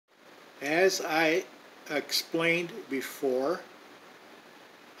As I explained before,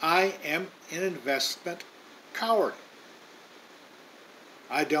 I am an investment coward.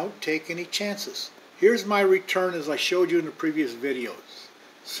 I don't take any chances. Here's my return as I showed you in the previous videos.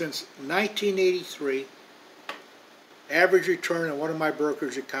 Since 1983, average return on one of my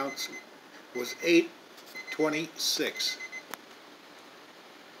brokerage accounts was 8.26.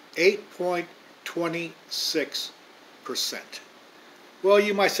 8.26%. Well,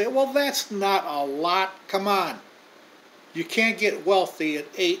 you might say, well, that's not a lot. Come on. You can't get wealthy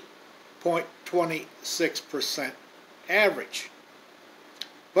at 8.26% average.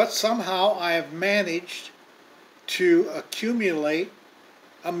 But somehow I have managed to accumulate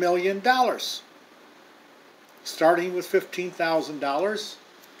 $1 million. Starting with $15,000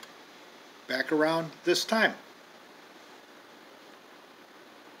 back around this time.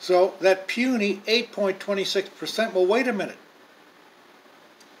 So that puny 8.26%, well, wait a minute.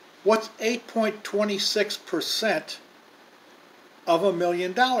 What's 8.26% of $1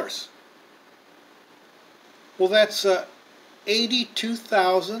 million? Well, that's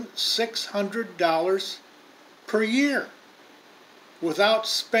 $82,600 per year without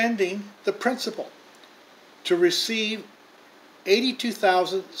spending the principal to receive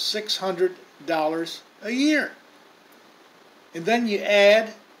 $82,600 a year. And then you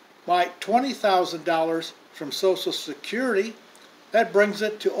add my $20,000 from Social Security, that brings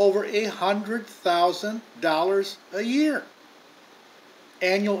it to over $100,000 a year.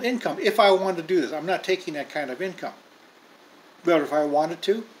 Annual income, if I wanted to do this. I'm not taking that kind of income. But if I wanted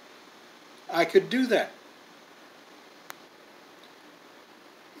to, I could do that.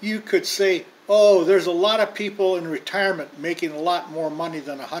 You could say, oh, there's a lot of people in retirement making a lot more money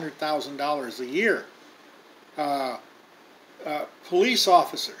than $100,000 a year. Police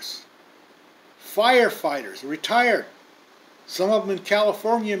officers, firefighters, retired. Some of them in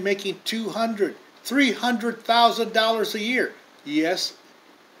California making $200,000, $300,000 a year. Yes,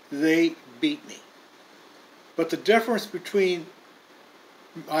 they beat me. But the difference between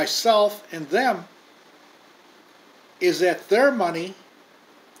myself and them is that their money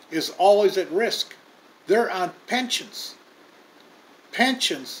is always at risk. They're on pensions.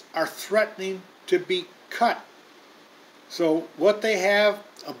 Pensions are threatening to be cut. So what they have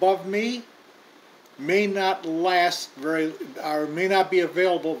above me may not last very, or may not be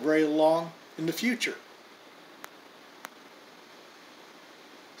available very long in the future.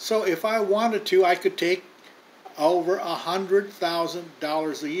 So if I wanted to, I could take over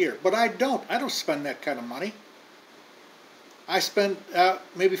 $100,000 a year. But I don't. I don't spend that kind of money. I spend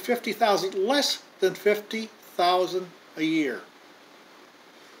maybe $50,000, less than $50,000 a year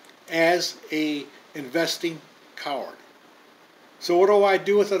as a investing coward. So what do I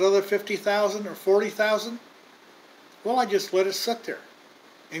do with that other $50,000 or $40,000? Well, I just let it sit there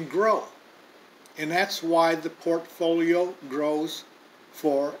and grow. And that's why the portfolio grows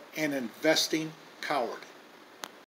for an investing coward.